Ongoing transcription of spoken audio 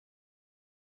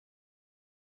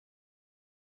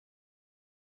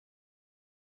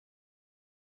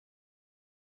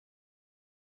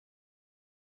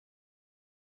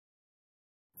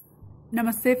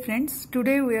Namaste friends,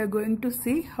 today we are going to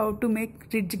see how to make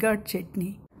ridge gourd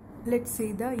chutney. Let's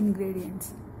see the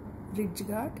ingredients. Ridge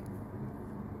gourd,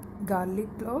 garlic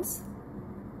cloves,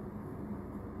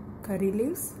 curry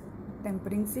leaves,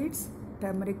 tempering seeds,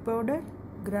 turmeric powder,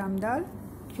 gram dal,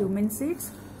 cumin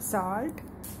seeds, salt,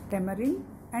 tamarind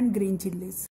and green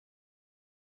chillies.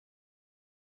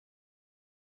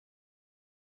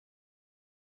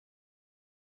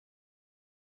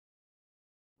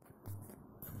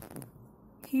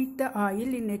 Heat the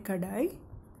oil in a kadai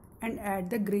and add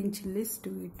the green chillies to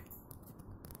it.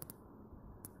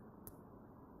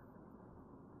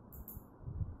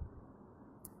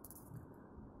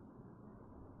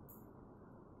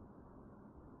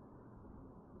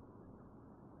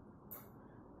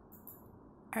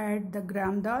 Add the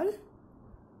gram dal,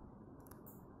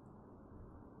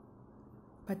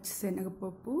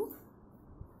 pachsenagapappu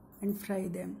and fry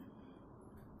them.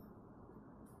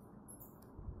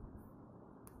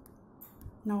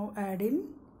 Now add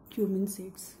in cumin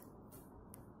seeds.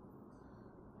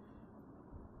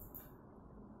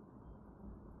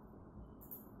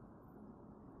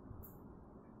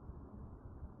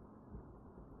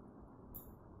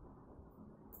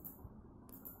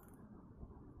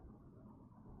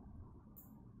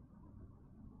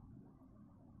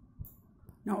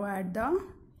 Now add the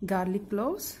garlic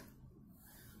cloves,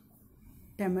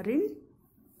 tamarind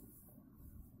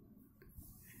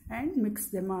and mix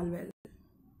them all well.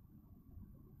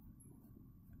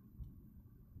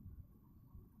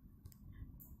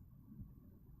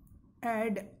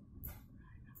 Add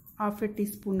half a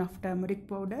teaspoon of turmeric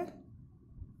powder.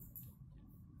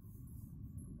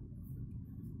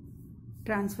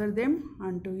 Transfer them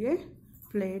onto a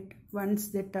plate once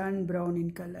they turn brown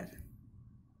in color.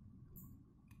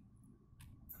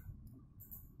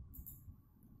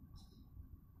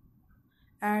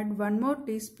 Add one more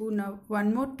tablespoon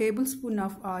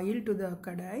of oil to the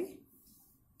kadai.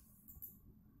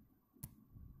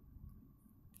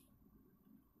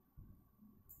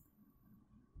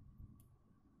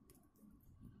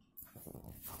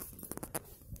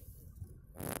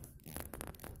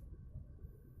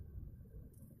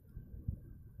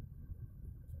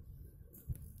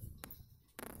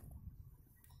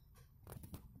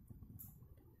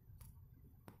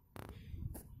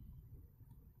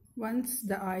 Once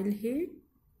the oil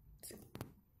heats,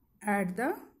 add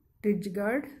the ridge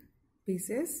gourd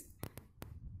pieces.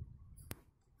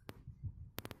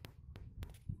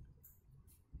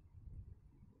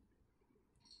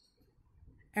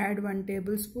 Add 1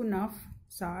 tablespoon of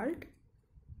salt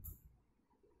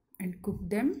and cook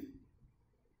them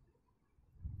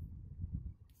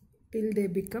till they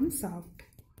become soft.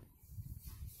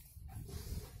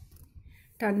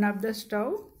 Turn off the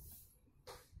stove.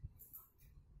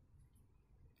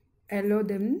 Allow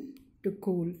them to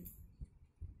cool.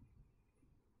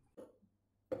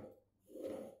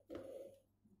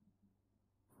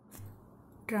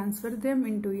 Transfer them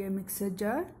into a mixer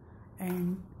jar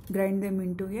and grind them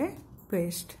into a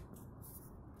paste.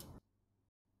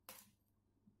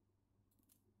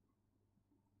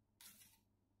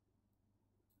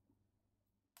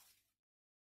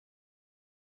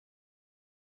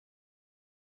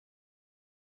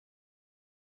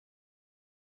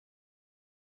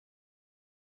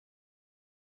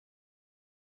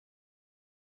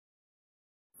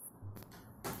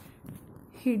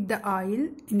 Heat the oil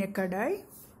in a kadai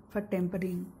for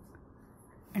tempering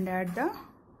and add the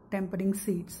tempering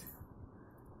seeds,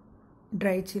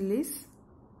 dry chilies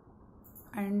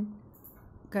and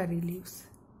curry leaves.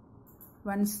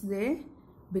 Once they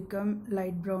become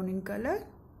light brown in color,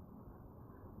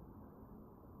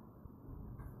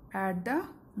 add the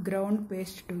ground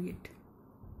paste to it.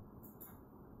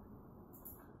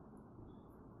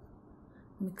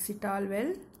 Mix it all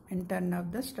well and turn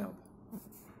off the stove.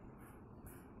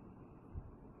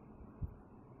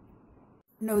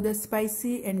 Now the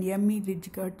spicy and yummy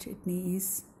ridge gourd chutney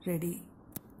is ready.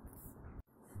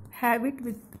 Have it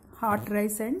with hot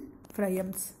rice and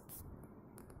fryams.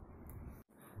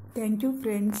 Thank you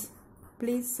friends.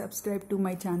 Please subscribe to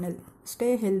my channel.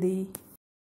 Stay healthy.